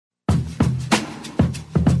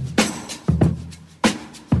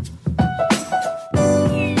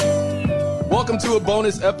Welcome to a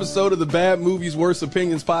bonus episode of the Bad Movies Worst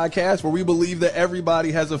Opinions podcast, where we believe that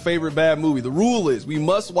everybody has a favorite bad movie. The rule is we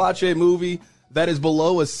must watch a movie that is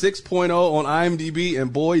below a 6.0 on IMDb,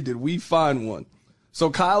 and boy, did we find one.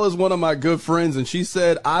 So Kyle is one of my good friends, and she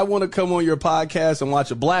said, I want to come on your podcast and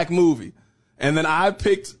watch a black movie. And then I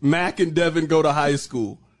picked Mac and Devin Go to High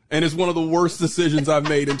School. And it's one of the worst decisions I've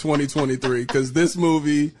made in 2023, because this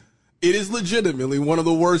movie, it is legitimately one of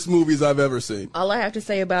the worst movies I've ever seen. All I have to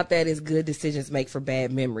say about that is good decisions make for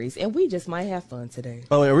bad memories, and we just might have fun today.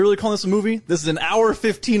 By the way, are we really calling this a movie? This is an hour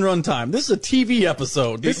 15 runtime. This is a TV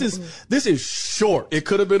episode. This is short. It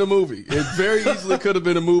could have been a movie. It very easily could have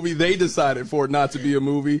been a movie. They decided for it not to be a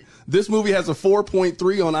movie. This movie has a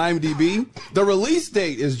 4.3 on IMDb. The release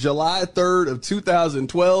date is July 3rd of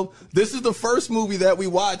 2012. This is the first movie that we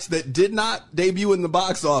watched that did not debut in the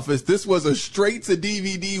box office. This was a straight to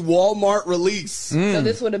DVD Walmart release. So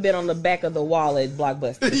this would have been on the back of the wall at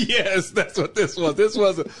Blockbuster. Yes, that's what this was.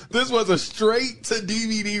 This was a straight to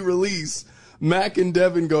DVD release. Mac and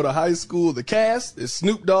Devin Go to High School. The cast is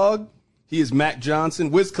Snoop Dogg. He is Mac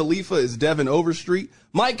Johnson. Wiz Khalifa is Devin Overstreet.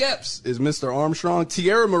 Mike Epps is Mr. Armstrong.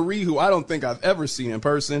 Tierra Marie, who I don't think I've ever seen in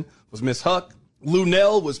person, was Miss Huck.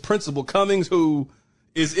 Lunell was Principal Cummings, who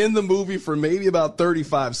is in the movie for maybe about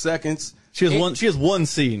 35 seconds. She has one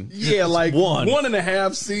scene. Yeah, like one and a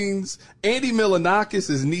half scenes. Andy Milonakis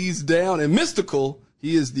is Knees Down. And Mystical,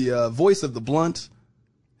 he is the voice of the Blunt.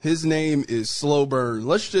 His name is Slow Burn.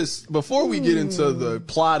 Let's just, before we get into the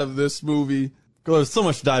plot of this movie, there's so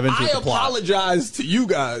much to dive into. I apologize to you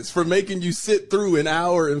guys for making you sit through an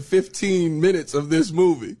hour and 15 minutes of this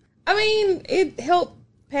movie. I mean, it helped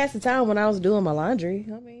pass the time when I was doing my laundry.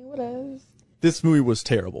 I mean, what else? This movie was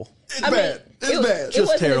terrible. It's bad. It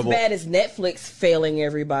wasn't terrible. As bad as Netflix failing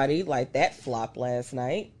everybody. Like, that flopped last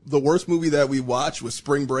night. The worst movie that we watched was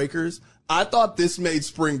Spring Breakers. I thought this made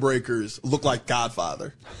Spring Breakers look like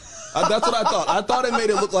Godfather. That's what I thought. I thought it made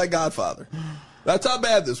it look like Godfather. That's how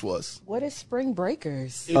bad this was. What is Spring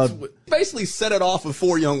Breakers? It's basically set it off with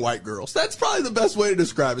four young white girls. That's probably the best way to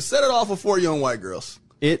describe it. Set it off with four young white girls.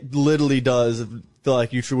 It literally does feel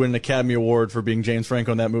like you should win an Academy Award for being James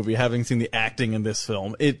Franco in that movie, having seen the acting in this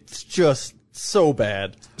film. It's just so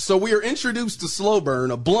bad. So we are introduced to Slow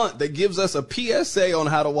Burn, a blunt that gives us a PSA on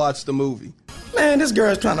how to watch the movie. Man, this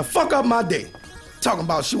girl's trying to fuck up my day. Talking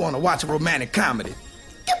about she want to watch a romantic comedy.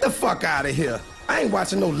 Get the fuck out of here. I ain't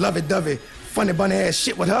watching no lovey-dovey, funny bunny ass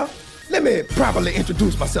shit with her. Let me properly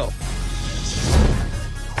introduce myself.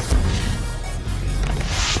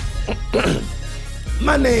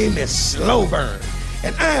 My name is Slow Burn,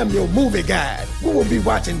 and I am your movie guide. We will be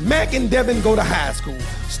watching Mac and Devin Go to High School,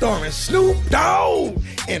 starring Snoop Dogg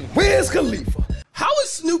and Wiz Khalifa. How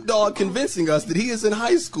is Snoop Dogg convincing us that he is in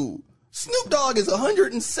high school? Snoop Dogg is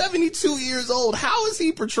 172 years old. How is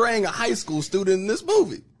he portraying a high school student in this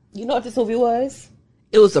movie? You know what this movie was?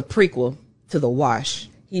 It was a prequel to The Wash.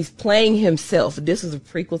 He's playing himself. This was a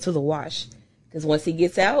prequel to The Wash. Because once he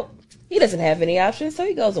gets out, he doesn't have any options, so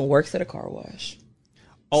he goes and works at a car wash.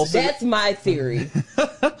 Also, that's my theory.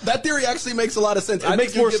 That theory actually makes a lot of sense. It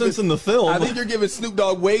makes more sense in the film. I think you're giving Snoop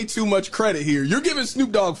Dogg way too much credit here. You're giving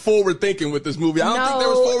Snoop Dogg forward thinking with this movie. I don't think there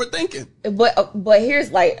was forward thinking. But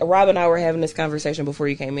here's, like, Rob and I were having this conversation before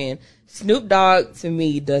you came in. Snoop Dogg, to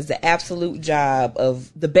me, does the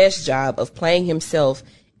best job of playing himself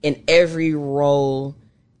in every role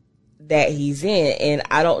that he's in. And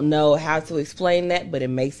I don't know how to explain that, but it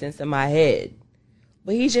makes sense in my head.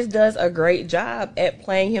 But he just does a great job at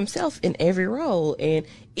playing himself in every role. And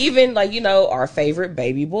even, like, our favorite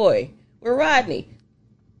baby boy with Rodney.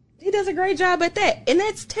 He does a great job at that. And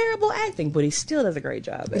that's terrible acting, but he still does a great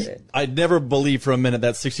job at it. I'd never believed for a minute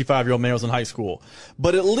that 65-year-old man was in high school.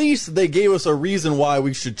 But at least they gave us a reason why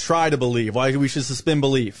we should try to believe, why we should suspend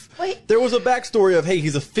belief. Wait. There was a backstory of, hey,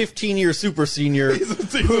 he's a 15-year super senior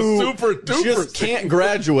who just can't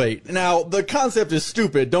graduate. Now, the concept is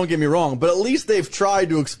stupid, don't get me wrong, but at least they've tried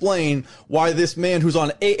to explain why this man who's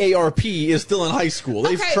on AARP is still in high school.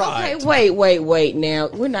 They've tried. Okay, wait. Now,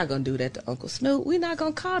 we're not going to do that to Uncle Snoop. We're not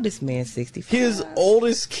going to call this man 65. His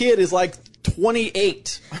oldest kid is like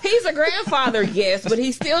 28. He's a grandfather, yes, but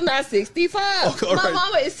he's still not 65. Okay, My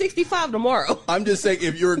mama is 65 tomorrow. I'm just saying,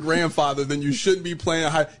 if you're a grandfather, then you shouldn't be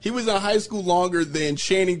playing He was in high school longer than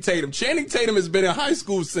Channing Tatum. Channing Tatum has been in high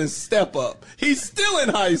school since Step Up. He's still in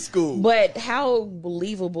high school. But how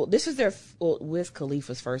believable. This is Wiz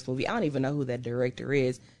Khalifa's first movie. I don't even know who that director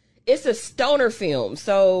is. It's a stoner film,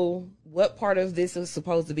 so what part of this is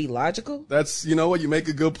supposed to be logical? That's, you know what, you make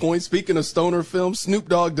a good point. Speaking of stoner films, Snoop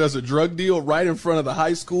Dogg does a drug deal right in front of the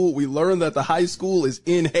high school. We learn that the high school is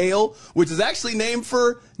in Hale, which is actually named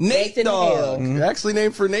for Nate Dogg. Actually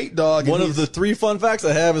named for Nate Dogg. One of the 3 fun facts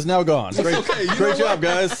I have is now gone. Great, okay, great job,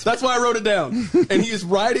 guys. That's why I wrote it down. And he is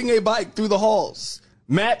riding a bike through the halls.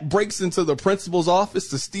 Mac breaks into the principal's office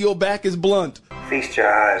to steal back his blunt. Feast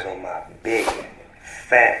your eyes on my big,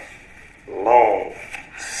 fat, long,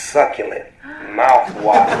 succulent,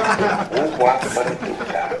 mouth-watering, I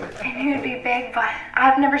knew it'd be big, but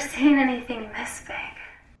I've never seen anything this big.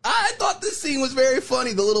 I thought this scene was very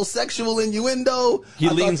funny. The little sexual innuendo. He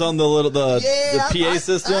leans on the PA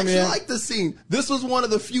system. I actually like the scene. This was one of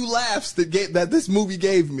the few laughs that this movie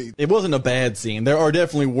gave me. It wasn't a bad scene. There are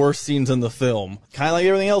definitely worse scenes in the film. Kind of like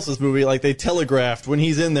everything else in this movie. Like they telegraphed when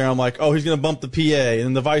he's in there. I'm like, oh, he's gonna bump the PA, and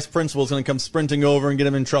then the vice principal is gonna come sprinting over and get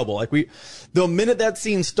him in trouble. Like the minute that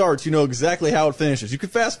scene starts, you know exactly how it finishes. You could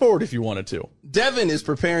fast forward if you wanted to. Devin is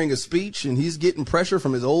preparing a speech, and he's getting pressure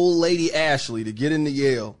from his old lady Ashley to get into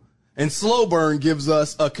Yale. And Slow Burn gives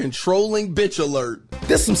us a controlling bitch alert.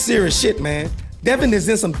 This some serious shit, man. Devin is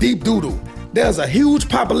in some deep doodle. There's a huge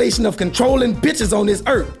population of controlling bitches on this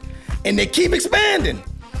earth, and they keep expanding.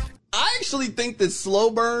 I actually think that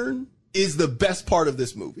Slow Burn is the best part of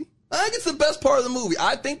this movie. I think it's the best part of the movie.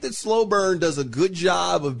 I think that Slow Burn does a good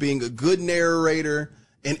job of being a good narrator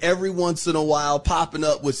and every once in a while popping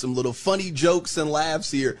up with some little funny jokes and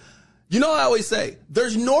laughs here. You know, I always say,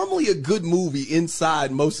 there's normally a good movie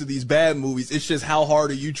inside most of these bad movies. It's just how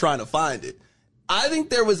hard are you trying to find it? I think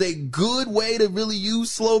there was a good way to really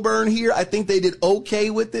use Slow Burn here. I think they did okay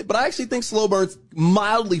with it, but I actually think Slow Burn's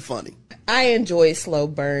mildly funny. I enjoy Slow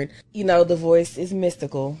Burn. You know, the voice is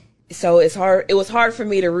mystical. So it's hard. It was hard for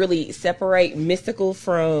me to really separate mystical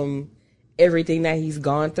from everything that he's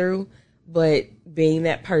gone through. But being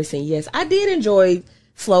that person, yes, I did enjoy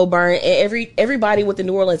Slow Burn, and everybody with the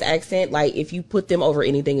New Orleans accent, like if you put them over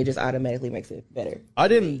anything, it just automatically makes it better. I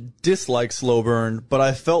didn't dislike Slow Burn, but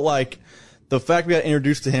I felt like the fact we got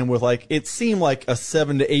introduced to him with like, it seemed like a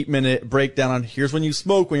 7 to 8 minute breakdown on here's when you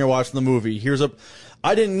smoke when you're watching the movie.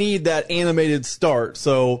 I didn't need that animated start.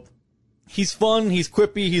 So he's fun, he's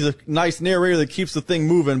quippy, he's a nice narrator that keeps the thing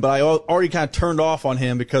moving, but I already kind of turned off on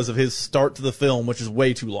him because of his start to the film, which is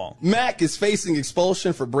way too long. Mac is facing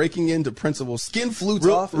expulsion for breaking into Principal Skinflute's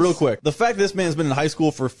office. Real quick, the fact this man's been in high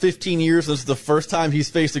school for 15 years, this is the first time he's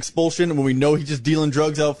faced expulsion when we know he's just dealing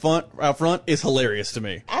drugs out front is hilarious to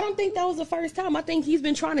me. I don't think that was the first time. I think he's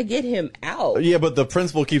been trying to get him out. Yeah, but the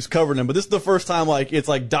principal keeps covering him. But this is the first time, like, it's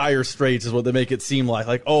like dire straits is what they make it seem like.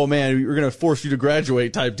 Like, oh man, we're going to force you to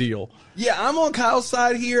graduate type deal. Yeah, I'm on Kyle's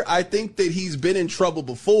side here. I think that he's been in trouble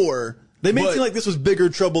before. They made it seem like this was bigger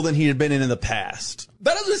trouble than he had been in the past.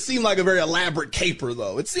 That doesn't seem like a very elaborate caper,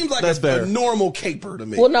 though. It seems like a normal caper to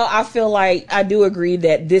me. Well, no, I feel like I do agree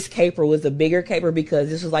that this caper was a bigger caper because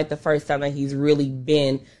this was like the first time that he's really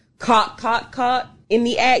been caught in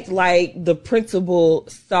the act. Like the principal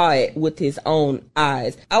saw it with his own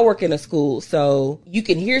eyes. I work in a school, so you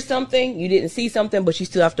can hear something, you didn't see something, but you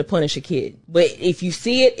still have to punish a kid. But if you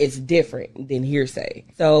see it, it's different than hearsay.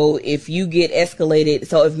 So if you get escalated,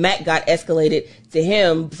 so if Mac got escalated to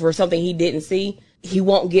him for something he didn't see, he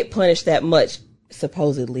won't get punished that much,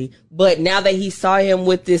 supposedly. But now that he saw him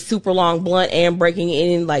with this super long blunt and breaking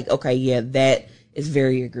in, like, okay, yeah, that is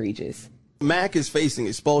very egregious. Mac is facing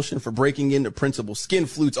expulsion for breaking into Principal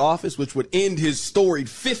Skinflute's office, which would end his storied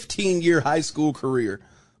 15-year high school career.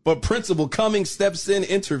 But Principal Cummings steps in,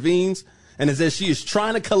 intervenes, and as she is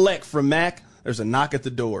trying to collect from Mac, there's a knock at the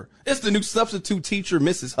door. It's the new substitute teacher,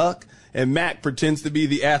 Mrs. Huck, and Mac pretends to be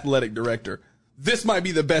the athletic director. This might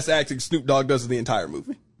be the best acting Snoop Dogg does in the entire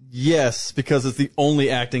movie. Yes, because it's the only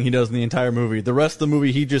acting he does in the entire movie. The rest of the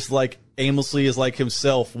movie, he just like aimlessly is like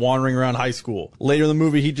himself wandering around high school. Later in the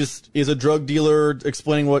movie, he just is a drug dealer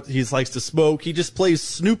explaining what he likes to smoke. He just plays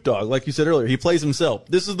Snoop Dogg, like you said earlier. He plays himself.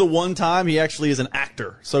 This is the one time he actually is an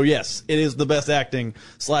actor. So yes, it is the best acting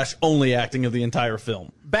 / only acting of the entire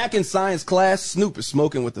film. Back in science class, Snoop is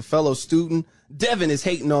smoking with a fellow student. Devin is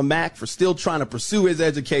hating on Mac for still trying to pursue his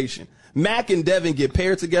education. Mac and Devin get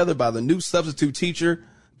paired together by the new substitute teacher,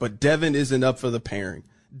 but Devin isn't up for the pairing.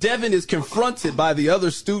 Devin is confronted by the other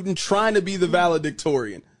student trying to be the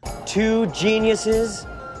valedictorian. Two geniuses,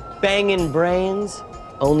 banging brains,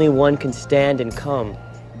 only one can stand and come.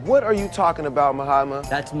 What are you talking about, Mahatma?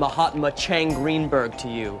 That's Mahatma Chang Greenberg to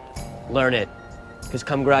you. Learn it. Because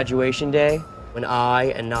come graduation day, when I,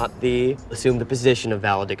 and not thee, assume the position of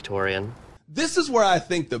valedictorian. This is where I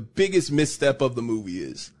think the biggest misstep of the movie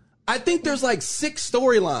is. I think there's like 6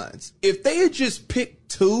 storylines. If they had just picked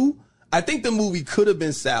 2, I think the movie could have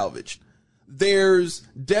been salvaged. There's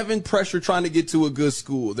Devin pressure trying to get to a good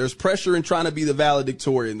school. There's pressure in trying to be the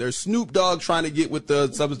valedictorian. There's Snoop Dogg trying to get with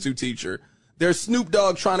the substitute teacher. There's Snoop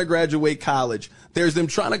Dogg trying to graduate college. There's them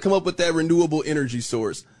trying to come up with that renewable energy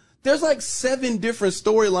source. There's like 7 different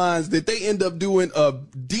storylines that they end up doing a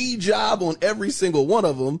D job on every single one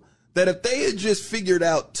of them, that if they had just figured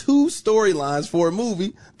out 2 storylines for a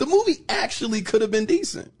movie, the movie actually could have been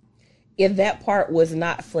decent. If that part was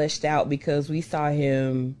not fleshed out, because we saw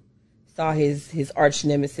his arch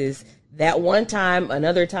nemesis that one time,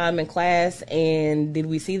 another time in class, and did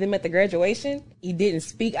we see them at the graduation? He didn't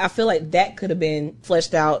speak. I feel like that could have been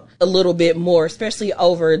fleshed out a little bit more, especially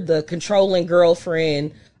over the controlling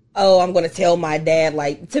girlfriend. Oh, I'm going to tell my dad.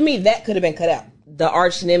 Like, to me, that could have been cut out. The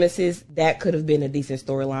arch nemesis, that could have been a decent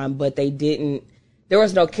storyline, but they didn't. There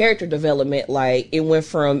was no character development. Like, it went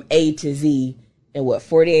from A to Z in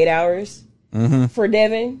 48 hours for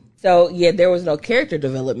Devin. So, yeah, there was no character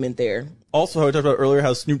development there. Also, how I talked about earlier,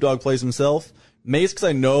 how Snoop Dogg plays himself. Maybe it's because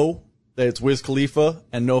I know that it's Wiz Khalifa,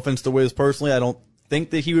 and no offense to Wiz personally, I don't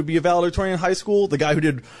think that he would be a valedictorian in high school. The guy who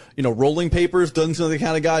did, rolling papers doesn't seem like the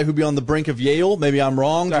kind of guy who'd be on the brink of Yale. Maybe I'm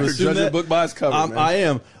wrong to assume that. Book by its cover, man. I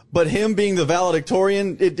am. But him being the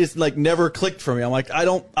valedictorian, it just like never clicked for me. I'm like, I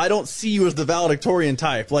don't see you as the valedictorian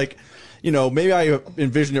type. Like, maybe I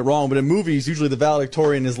envisioned it wrong, but in movies, usually the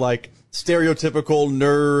valedictorian is like stereotypical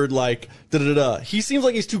nerd, like da-da-da-da. He seems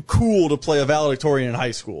like he's too cool to play a valedictorian in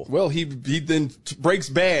high school. Well, he then breaks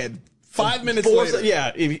bad 5 minutes later.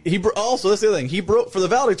 Yeah, also, that's the other thing. For the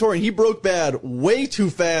valedictorian, he broke bad way too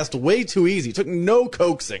fast, way too easy. Took no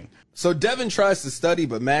coaxing. So Devin tries to study,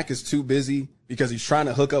 but Mac is too busy because he's trying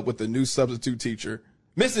to hook up with the new substitute teacher.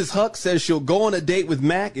 Mrs. Huck says she'll go on a date with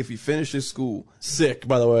Mac if he finishes school. Sick,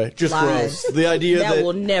 by the way. Just Lies. gross. The idea that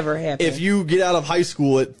will never happen. If you get out of high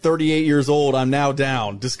school at 38 years old, I'm now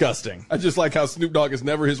down. Disgusting. I just like how Snoop Dogg is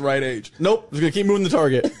never his right age. Nope. Just going to keep moving the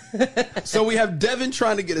target. So we have Devin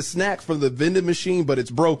trying to get a snack from the vending machine, but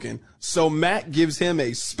it's broken. So Mac gives him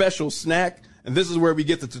a special snack, and this is where we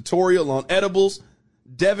get the tutorial on edibles.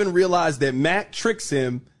 Devin realized that Mac tricks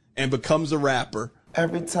him and becomes a rapper.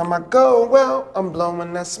 Every time I go, well, I'm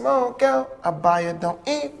blowing that smoke out. I buy it, don't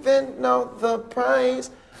even know the price.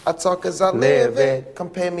 I talk as I live it, come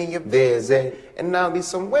pay me a visit. And I'll be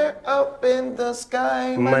somewhere up in the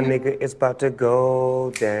sky. My nigga, it's about to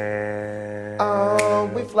go down. Oh,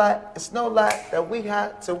 we fly, it's no lie that we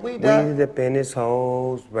hot till we die. We dip in this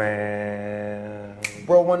hoes round.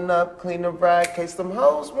 Rolling up, clean the ride, case them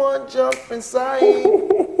hoes want jump inside.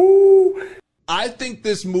 I think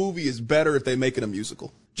this movie is better if they make it a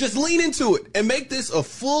musical. Just lean into it and make this a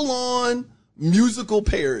full-on musical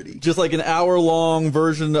parody. Just like an hour-long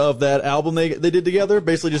version of that album they did together.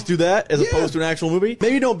 Basically just do that as opposed to an actual movie.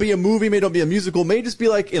 Maybe don't be a movie, maybe don't be a musical. Maybe just be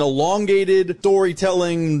like an elongated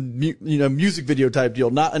storytelling, music video type deal.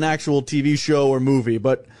 Not an actual TV show or movie.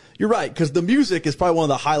 But you're right, because the music is probably one of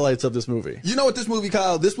the highlights of this movie. You know what this movie,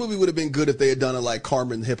 Kyle? This movie would have been good if they had done it like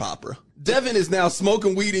Carmen Hip Opera. Devin is now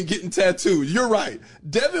smoking weed and getting tattoos. You're right.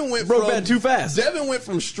 Devin went broke bad too fast. Devin went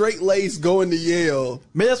from straight lace going to Yale.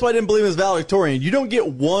 Maybe that's why I didn't believe in his valedictorian. You don't get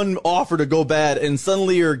one offer to go bad and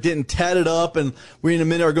suddenly you're getting tatted up and we in a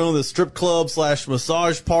minute are going to the strip club /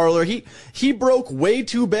 massage parlor. He broke way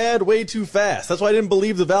too bad, way too fast. That's why I didn't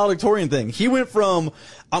believe the valedictorian thing. He went from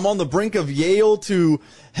I'm on the brink of Yale to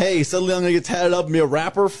hey, suddenly I'm going to get tatted up and be a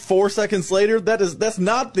rapper 4 seconds later. That's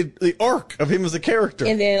not the arc of him as a character.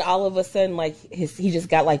 And then all of a sudden, like, he just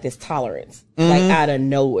got like this tolerance, like out of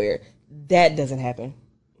nowhere. That doesn't happen.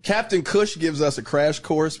 Captain Kush gives us a crash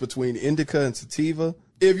course between indica and sativa.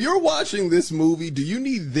 If you're watching this movie, do you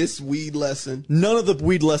need this weed lesson? None of the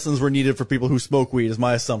weed lessons were needed for people who smoke weed, is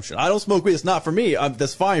my assumption. I don't smoke weed. It's not for me.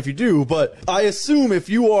 That's fine if you do. But I assume if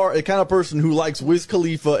you are a kind of person who likes Wiz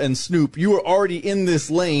Khalifa and Snoop, you are already in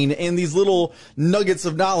this lane, and these little nuggets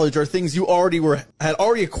of knowledge are things you had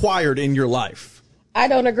already acquired in your life. I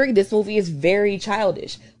don't agree. This movie is very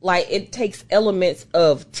childish. Like, it takes elements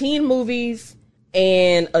of teen movies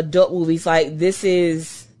and adult movies. Like, this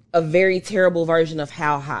is a very terrible version of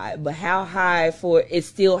How High, but How High it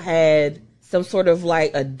still had some sort of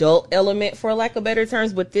like adult element, for lack of better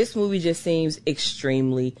terms, but this movie just seems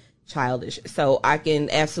extremely childish. So I can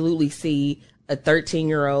absolutely see a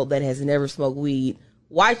 13-year-old that has never smoked weed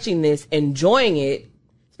watching this, enjoying it,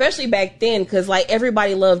 especially back then, because like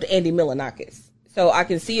everybody loved Andy Milonakis. So I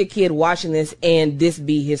can see a kid watching this and this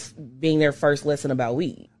being their first lesson about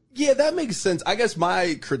weed. Yeah, that makes sense. I guess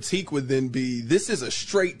my critique would then be, this is a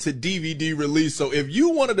straight to DVD release. So if you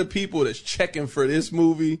one of the people that's checking for this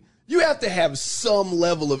movie, you have to have some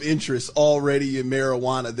level of interest already in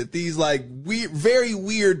marijuana, that these like weird, very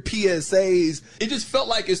weird PSAs, it just felt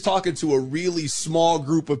like it's talking to a really small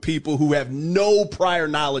group of people who have no prior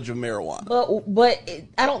knowledge of marijuana.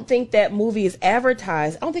 I don't think that movie is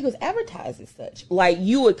advertised. I don't think it was advertised as such. Like,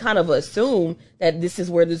 you would kind of assume that this is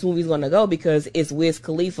where this movie's going to go because it's Wiz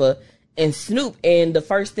Khalifa and Snoop, and the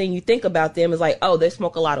first thing you think about them is like, oh, they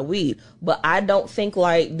smoke a lot of weed. But I don't think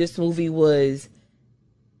like this movie was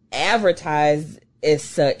advertised as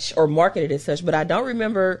such or marketed as such, but I don't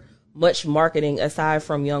remember much marketing aside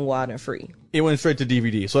from Young, Wild, and Free. It went straight to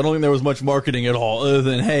DVD, so I don't think there was much marketing at all, other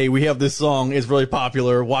than, hey, we have this song, it's really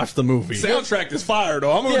popular, watch the movie. Soundtrack is fire,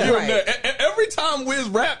 though. I'm going to give him that. Every time Wiz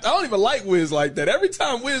rapped, I don't even like Wiz like that. Every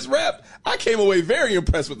time Wiz rapped, I came away very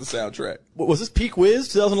impressed with the soundtrack. Was this peak Wiz,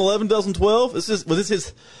 2011, 2012? Was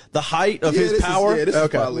this the height of his power? This is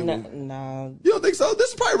probably. No. You don't think so? This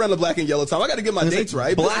is probably around the Black and Yellow time. I got to get my dates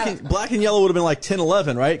right. Black and Yellow would have been like 10,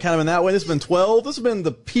 11, right? Kind of in that way. This has been 12. This has been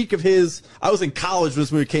the peak of his. I was in college when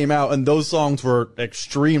this movie came out, and those songs were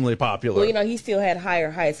extremely popular. Well, he still had higher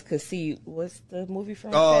heights because, what's the movie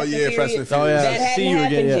from? Oh, yeah, Fast and Furious. Oh, yeah. That hadn't See You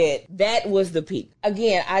happened Again, yet. That was the peak.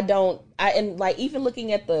 Again, and like even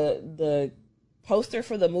looking at the poster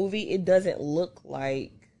for the movie, it doesn't look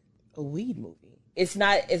like a weed movie. It's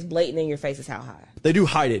not as blatant in your face as How High. They do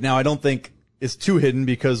hide it. Now, I don't think it's too hidden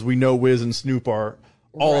because we know Wiz and Snoop are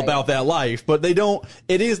all about that life, but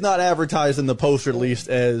it is not advertised in the poster, at least,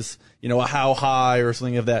 as, a How High or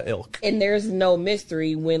something of that ilk. And there's no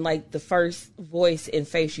mystery when, like, the first voice and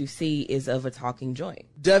face you see is of a talking joint.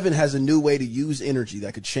 Devin has a new way to use energy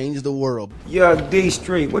that could change the world. Yo, D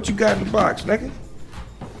Street, what you got in the box, nigga?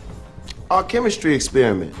 Our chemistry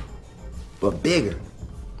experiment, but bigger.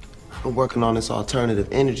 I'm working on this alternative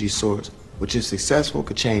energy source, which if successful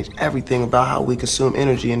could change everything about how we consume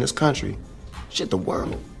energy in this country. Shit, the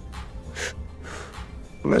world.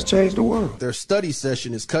 Let's change the world. Their study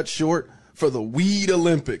session is cut short for the Weed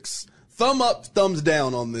Olympics. Thumb up, thumbs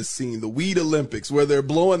down on this scene, the Weed Olympics, where they're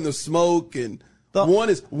blowing the smoke, and one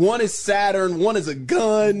is Saturn, one is a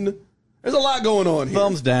gun. There's a lot going on here.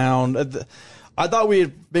 Thumbs down. I thought we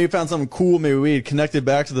had maybe found something cool. Maybe we had connected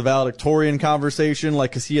back to the valedictorian conversation,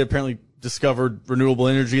 like, because he had apparently discovered renewable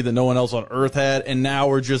energy that no one else on Earth had, and now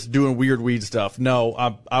we're just doing weird weed stuff. No,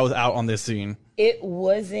 I was out on this scene. It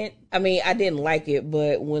wasn't, I didn't like it,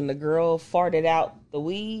 but when the girl farted out the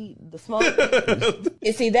weed, the smoke,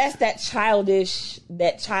 you see, that's that childish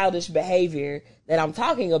behavior that I'm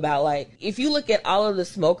talking about. Like, if you look at all of the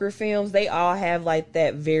smoker films, they all have like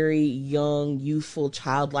that very young, youthful,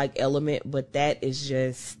 childlike element, but that is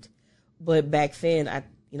just, but back then,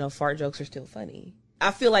 fart jokes are still funny. I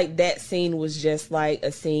feel like that scene was just like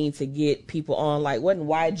a scene to get people on, like, wasn't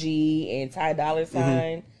YG and Ty Dolla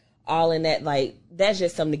 $ign all in that, like, that's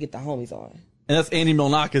just something to get the homies on. And that's Andy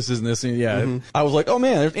Milonakis in this scene, yeah. Mm-hmm. I was like, oh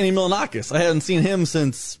man, there's Andy Milonakis. I hadn't seen him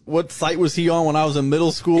since, what site was he on when I was in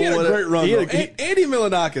middle school? He had a great run. Andy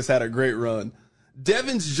Milonakis had a great run.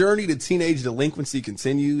 Devin's journey to teenage delinquency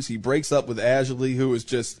continues. He breaks up with Ashley, who is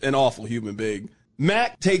just an awful human being.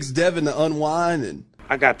 Mac takes Devin to unwind, and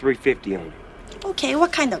I got $350 on it. Okay,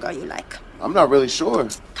 what kind of girl you like? I'm not really sure.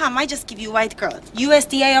 Come, I just give you white girl.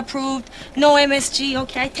 USDA approved, no MSG,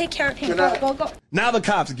 okay? I take care of him. Go. Now the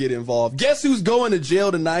cops get involved. Guess who's going to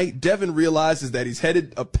jail tonight? Devin realizes that he's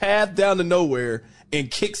headed a path down to nowhere and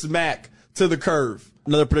kicks Mac to the curve.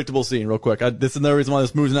 Another predictable scene, real quick. This is another reason why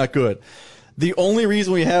this movie's not good. The only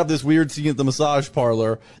reason we have this weird scene at the massage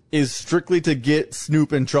parlor is strictly to get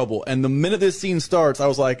Snoop in trouble. And the minute this scene starts, I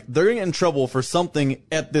was like, they're going to get in trouble for something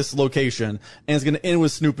at this location, and it's going to end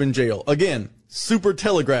with Snoop in jail. Again, super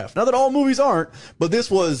telegraphed. Not that all movies aren't, but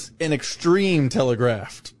this was an extreme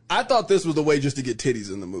telegraphed. I thought this was the way just to get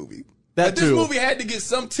titties in the movie. That too. This movie had to get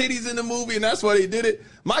some titties in the movie, and that's why they did it.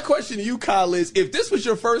 My question to you, Kyle, is if this was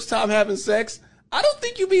your first time having sex, I don't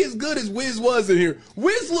think you'd be as good as Wiz was in here. He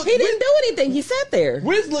didn't do anything. He sat there.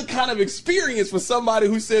 Wiz looked kind of experienced for somebody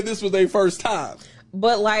who said this was their first time.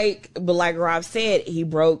 But like Rob said, he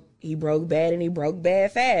broke bad and he broke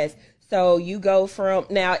bad fast. So you go from,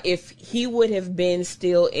 now if he would have been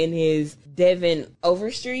still in his Devin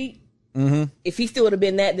Overstreet, if he still would have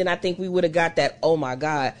been that, then I think we would have got that, oh my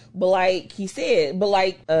God. But like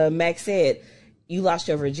Max said, you lost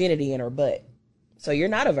your virginity in her butt. So you're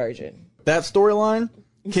not a virgin. That storyline,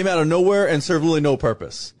 came out of nowhere and served really no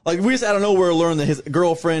purpose. Like, we just out of nowhere learned that his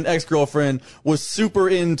girlfriend, ex-girlfriend, was super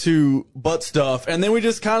into butt stuff, and then we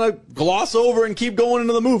just kind of gloss over and keep going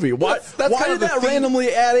into the movie. Why did that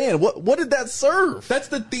randomly add in? What did that serve? That's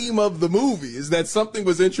the theme of the movie, is that something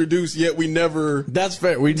was introduced, yet we never... That's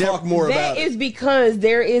fair. We talk more about it. That is because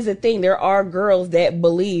there is a thing. There are girls that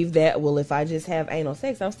believe that, well, if I just have anal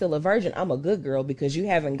sex, I'm still a virgin. I'm a good girl because you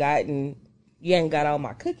ain't got all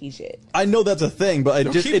my cookies yet. I know that's a thing,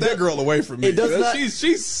 but keep that girl away from me. It does not,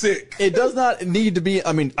 she's sick. It does not need to be.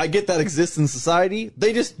 I mean, I get that exists in society.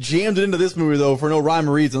 They just jammed it into this movie though for no rhyme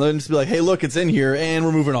or reason. They just be like, "Hey, look, it's in here, and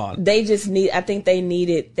we're moving on." I think they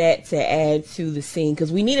needed that to add to the scene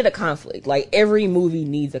because we needed a conflict. Like every movie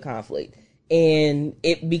needs a conflict. And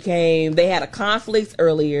they had a conflict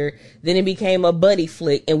earlier, then it became a buddy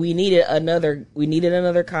flick, and we needed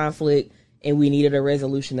another conflict, and we needed a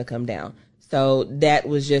resolution to come down. So that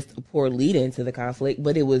was just a poor lead into the conflict,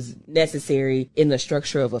 but it was necessary in the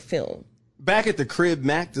structure of a film. Back at the crib,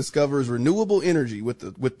 Mac discovers renewable energy with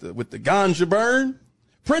the ganja burn.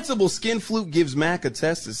 Principal Skinflute gives Mac a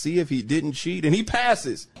test to see if he didn't cheat, and he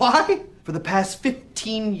passes. Why? For the past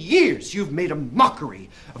 15 years, you've made a mockery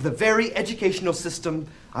of the very educational system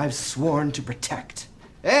I've sworn to protect.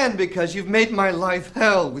 And because you've made my life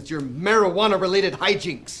hell with your marijuana-related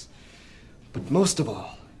hijinks. But most of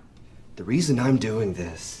all, the reason I'm doing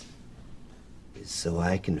this is so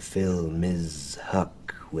I can fill Ms.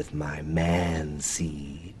 Huck with my man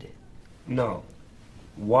seed. No.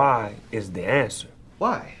 Why is the answer.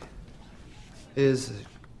 Why? Is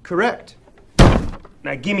correct.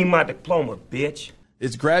 Now give me my diploma, bitch.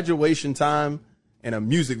 It's graduation time, and a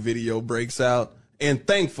music video breaks out, and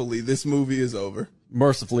thankfully this movie is over.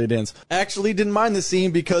 Mercifully it ends. Actually, didn't mind the scene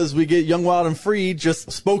because we get Young, Wild, and Free,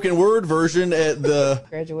 just spoken word version at the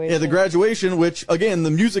graduation, which, again, the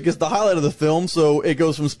music is the highlight of the film, so it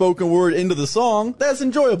goes from spoken word into the song. That's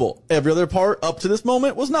enjoyable. Every other part up to this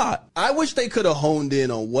moment was not. I wish they could have honed in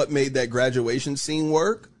on what made that graduation scene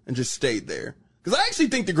work and just stayed there. Because I actually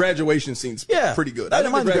think the graduation scene's pretty good. I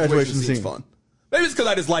think the graduation scene's fun. Maybe it's because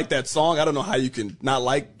I just like that song. I don't know how you can not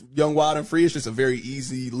like Young, Wild, and Free. It's just a very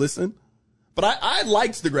easy listen. But I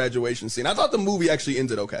liked the graduation scene. I thought the movie actually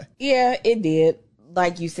ended okay. Yeah, it did.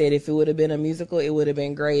 Like you said, if it would have been a musical, it would have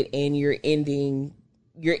been great. And you're ending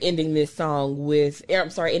this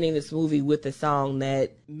ending this movie with the song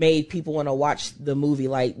that made people want to watch the movie.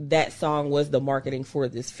 Like, that song was the marketing for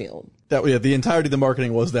this film. The entirety of the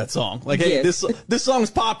marketing was that song. Like, hey, this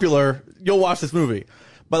song's popular. You'll watch this movie.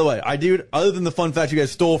 By the way, other than the fun fact you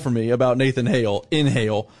guys stole from me about Nathan Hale in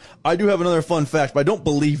Hale, I do have another fun fact, but I don't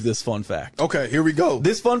believe this fun fact. Okay, here we go.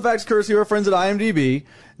 This fun fact's courtesy of our friends at IMDb.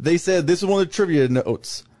 They said this is one of the trivia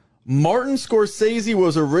notes. Martin Scorsese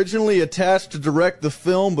was originally attached to direct the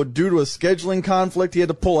film, but due to a scheduling conflict, he had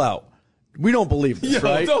to pull out. We don't believe this,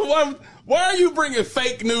 right? Why are you bringing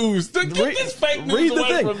fake news? Get this fake news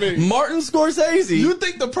away from me. Martin Scorsese. You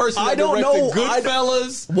think the person that directed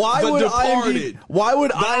Goodfellas, The Departed,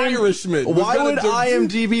 The Irishman, why would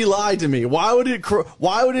IMDb lie to me? Why would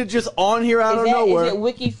it just on here out of nowhere? Is it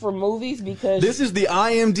Wiki for movies? Because this is the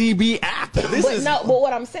IMDb app. But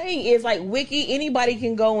what I'm saying is, like, Wiki, anybody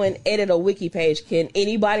can go and edit a Wiki page. Can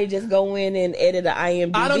anybody just go in and edit an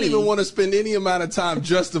IMDb? I don't even want to spend any amount of time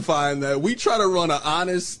justifying that. We try to run an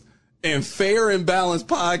honest and fair and balanced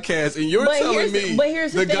podcast, and you're telling me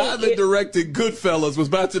the guy that directed Goodfellas was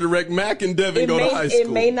about to direct Mac and Devin Go to High School. It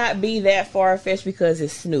may not be that far-fetched because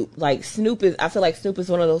it's Snoop. Like, I feel like Snoop is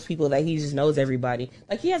one of those people that he just knows everybody.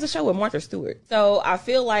 Like, he has a show with Martha Stewart. So I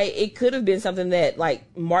feel like it could have been something that,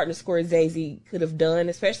 like, Martin Scorsese could have done,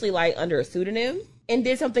 especially, like, under a pseudonym, and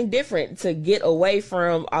did something different to get away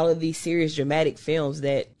from all of these serious dramatic films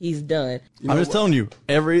that he's done. I'm just telling you,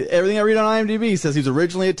 everything I read on IMDb says he's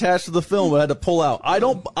originally attached to the film but had to pull out. I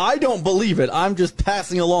don't believe it. I'm just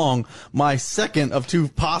passing along my second of two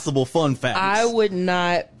possible fun facts. I would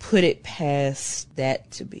not put it past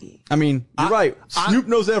that to be. I mean, you're right. Snoop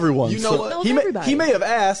knows everyone. You know what? He may have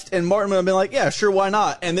asked, and Martin would have been like, yeah, sure, why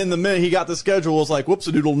not? And then the minute he got the schedule, was like,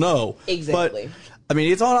 whoops-a-doodle, no. Exactly. But, I mean,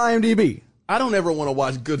 it's on IMDb. I don't ever want to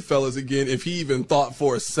watch Goodfellas again if he even thought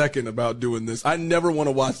for a second about doing this. I never want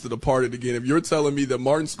to watch The Departed again if you're telling me that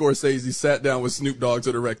Martin Scorsese sat down with Snoop Dogg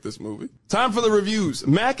to direct this movie. Time for the reviews.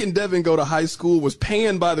 Mac and Devin Go to High School was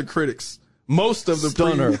panned by the critics. Most of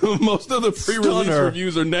the pre-release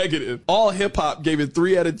reviews are negative. All Hip Hop gave it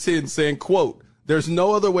 3 out of 10, saying, quote, "There's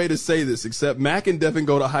no other way to say this except Mac and Devin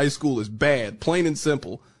Go to High School is bad, plain and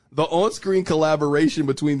simple. The on-screen collaboration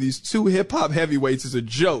between these two hip-hop heavyweights is a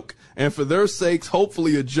joke, and for their sakes,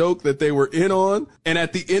 hopefully a joke that they were in on. And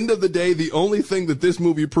at the end of the day, the only thing that this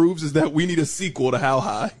movie proves is that we need a sequel to How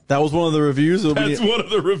High. That was one of the reviews? That's one of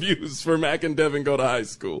the reviews for Mac and Devin Go to High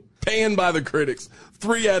School. Panned by the critics.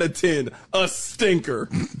 3 out of 10. A stinker.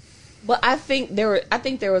 But I think there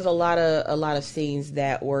was a lot of scenes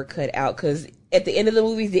that were cut out, because at the end of the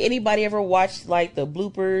movies, did anybody ever watch like the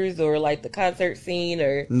bloopers or like the concert scene?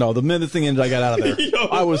 Or no, the minute thing ended, I got out of there. Yo.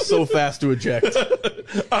 I was so fast to eject.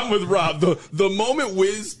 I'm with Rob. The moment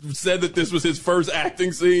Wiz said that this was his first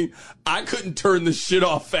acting scene, I couldn't turn this shit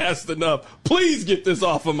off fast enough. Please get this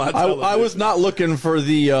off of my television. I was not looking for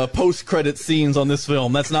the post-credit scenes on this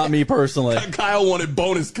film. That's not me personally. Kyle wanted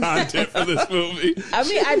bonus content for this movie. I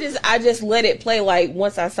mean, I just let it play. Like,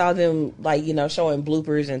 once I saw them, like, you know, showing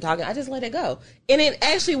bloopers and talking, I just let it go. And it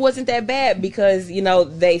actually wasn't that bad, because, you know,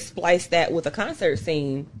 they spliced that with a concert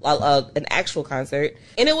scene, an actual concert,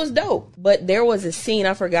 and it was dope. But there was a scene,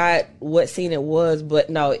 I forgot what scene it was,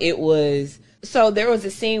 but no, it was, so there was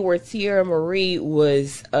a scene where Tierra Marie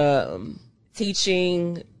was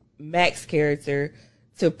teaching Mac's character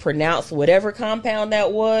to pronounce whatever compound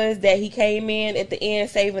that was that he came in at the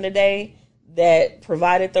end saving the day, that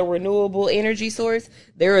provided the renewable energy source.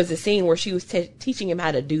 There was a scene where she was teaching him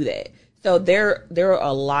how to do that. So there are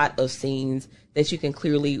a lot of scenes that you can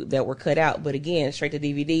clearly, that were cut out. But again, straight to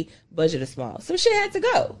DVD, budget is small. Some shit had to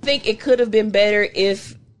go. I think it could have been better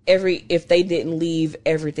if they didn't leave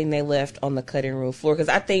everything they left on the cutting room floor. Because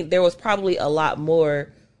I think there was probably a lot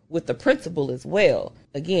more with the principal as well.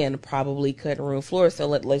 Again, probably cutting room floor. So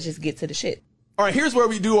let's just get to the shit. All right, here's where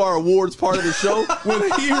we do our awards part of the show when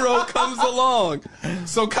a hero comes along.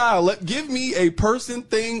 So, Kyle, give me a person,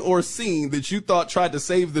 thing, or scene that you thought tried to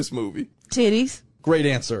save this movie. Titties. Great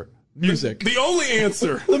answer. Music. The only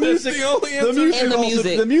answer. The music. The only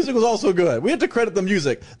answer. The music was also good. We have to credit the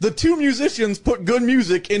music. The two musicians put good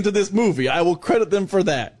music into this movie. I will credit them for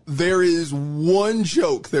that. There is one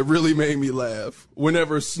joke that really made me laugh.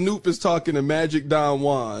 Whenever Snoop is talking to Magic Don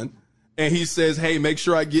Juan, and he says, hey, make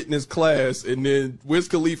sure I get in his class. And then Wiz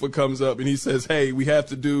Khalifa comes up and he says, hey, we have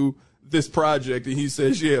to do this project. And he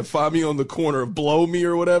says, yeah, find me on the corner of Blow Me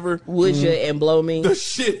or whatever. Would you and Blow Me? The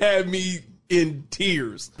shit had me in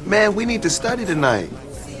tears. Man, we need to study tonight.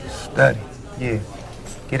 Study? Yeah.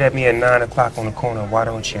 Get at me at 9 o'clock on the corner. Why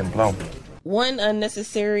don't you and Blow Me? One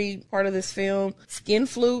unnecessary part of this film, Skin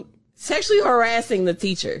Flute, sexually harassing the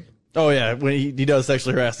teacher. Oh, yeah, when he does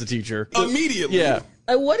sexually harass the teacher. Immediately. Yeah.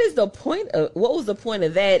 What was the point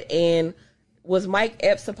of that? And was Mike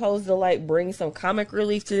Epps supposed to like bring some comic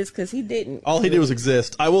relief to this? Because he didn't. All he did was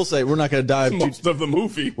exist. I will say, we're not going to dive most of the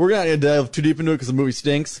movie. We're not going to dive too deep into it because the movie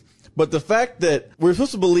stinks. But the fact that we're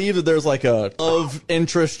supposed to believe that there's like a love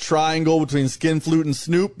interest triangle between Skin Flute and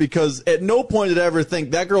Snoop, because at no point did I ever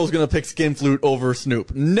think that girl's going to pick Skin Flute over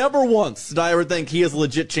Snoop. Never once did I ever think he has a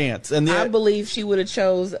legit chance. And I believe she would have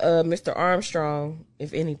chose Mr. Armstrong,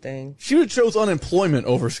 if anything. She would have chose unemployment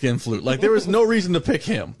over Skin Flute. Like, there was no reason to pick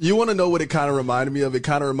him. You want to know what it kind of reminded me of? It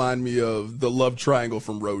kind of reminded me of the love triangle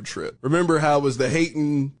from Road Trip. Remember how it was the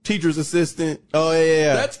hating teacher's assistant? Oh,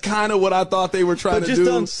 yeah. That's kind of what I thought they were trying to do. But just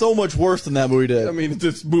done so much worse than that movie did. I mean,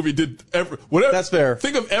 this movie did whatever. That's fair.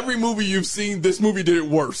 Think of every movie you've seen. This movie did it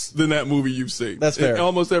worse than that movie you've seen. That's fair. In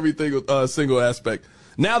almost every single aspect.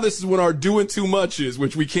 Now this is when our doing too much is,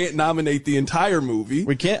 which we can't nominate the entire movie.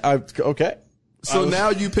 We can't? Okay. So now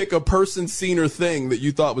you pick a person, scene, or thing that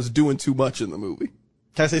you thought was doing too much in the movie.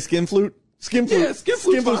 Can I say Skin Flute? Skin Flute. Yeah, Skin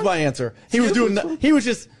Flute's my answer.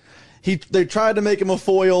 They tried to make him a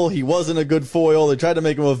foil. He wasn't a good foil. They tried to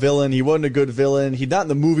make him a villain. He wasn't a good villain. He's not in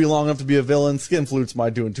the movie long enough to be a villain. Skin Flute's my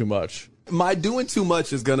doing too much. My doing too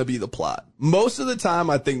much is going to be the plot. Most of the time,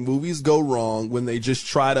 I think movies go wrong when they just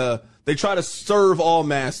try to serve all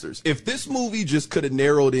masters. If this movie just could have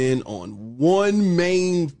narrowed in on one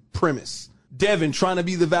main premise, Devin trying to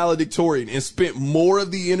be the valedictorian, and spent more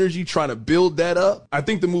of the energy trying to build that up, I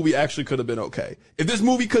think the movie actually could have been okay. If this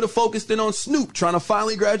movie could have focused in on Snoop trying to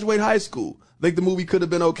finally graduate high school, I think the movie could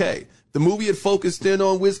have been okay. The movie had focused in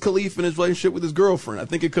on Wiz Khalifa and his relationship with his girlfriend. I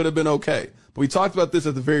think it could have been okay. But we talked about this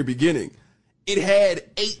at the very beginning. It had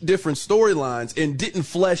 8 different storylines and didn't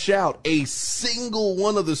flesh out a single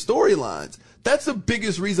one of the storylines. That's the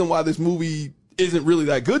biggest reason why this movie isn't really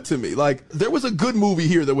that good to me. Like, there was a good movie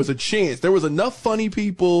here. There was a chance. There was enough funny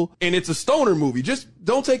people, and it's a stoner movie. Just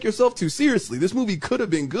don't take yourself too seriously. This movie could have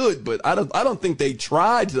been good, but I don't think they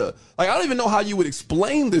tried to. Like, I don't even know how you would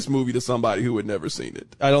explain this movie to somebody who had never seen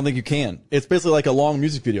it. I don't think you can. It's basically like a long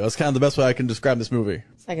music video. That's kind of the best way I can describe this movie.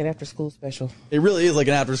 It's like an after-school special. It really is like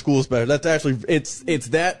an after-school special. That's actually, it's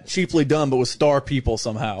that cheaply done, but with star people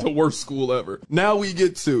somehow. The worst school ever. Now we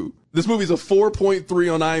get to, this movie's a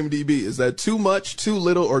 4.3 on IMDb. Is that too much, too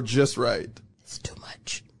little, or just right? It's too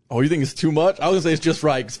much. Oh, you think it's too much? I was going to say it's just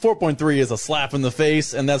right, because 4.3 is a slap in the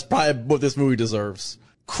face, and that's probably what this movie deserves.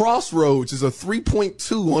 Crossroads is a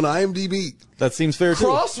 3.2 on IMDb. That seems fair, too.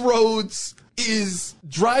 Crossroads is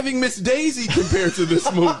Driving Miss Daisy compared to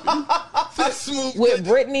this movie. This movie. With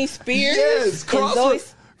Britney Spears? Yes.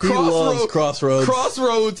 Crossroads.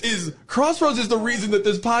 Crossroads is the reason that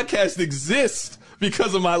this podcast exists,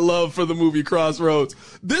 because of my love for the movie Crossroads.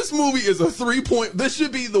 This movie is a 3 point. This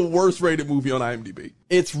should be the worst rated movie on IMDb.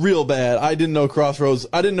 It's real bad. I didn't know Crossroads.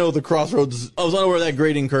 I didn't know the Crossroads. I was unaware of that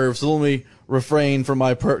grading curve, so let me refrain from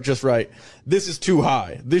my just right. This is too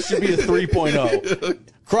high. This should be a 3.0.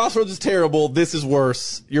 Crossroads is terrible. This is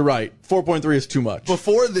worse. You're right. 4.3 is too much.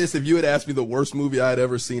 Before this, if you had asked me the worst movie I had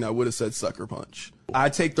ever seen, I would have said Sucker Punch. I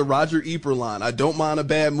take the Roger Ebert line. I don't mind a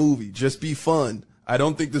bad movie. Just be fun. I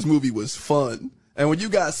don't think this movie was fun. And when you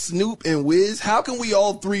got Snoop and Wiz, how can we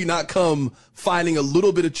all three not come finding a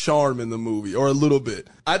little bit of charm in the movie, or a little bit?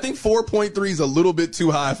 I think 4.3 is a little bit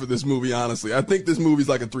too high for this movie, honestly. I think this movie's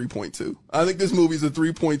like a 3.2. I think this movie's a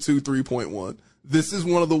 3.2, 3.1. This is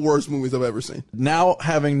one of the worst movies I've ever seen. Now,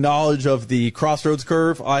 having knowledge of the Crossroads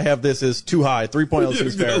curve, I have this as too high. 3.0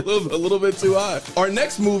 seems fair. A little bit too high. Our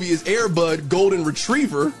next movie is Air Bud Golden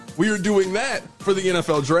Retriever. We are doing that for the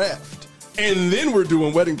NFL Draft. And then we're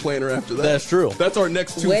doing Wedding Planner after that. That's true. That's our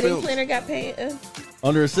next two Wedding films. Planner got paid?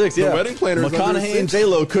 Under a 6, yeah. The Wedding Planner is under a 6. McConaughey and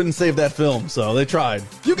J-Lo couldn't save that film, so they tried.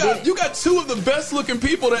 You got two of the best looking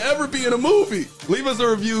people to ever be in a movie. Leave us a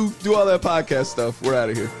review, do all that podcast stuff. We're out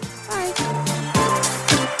of here.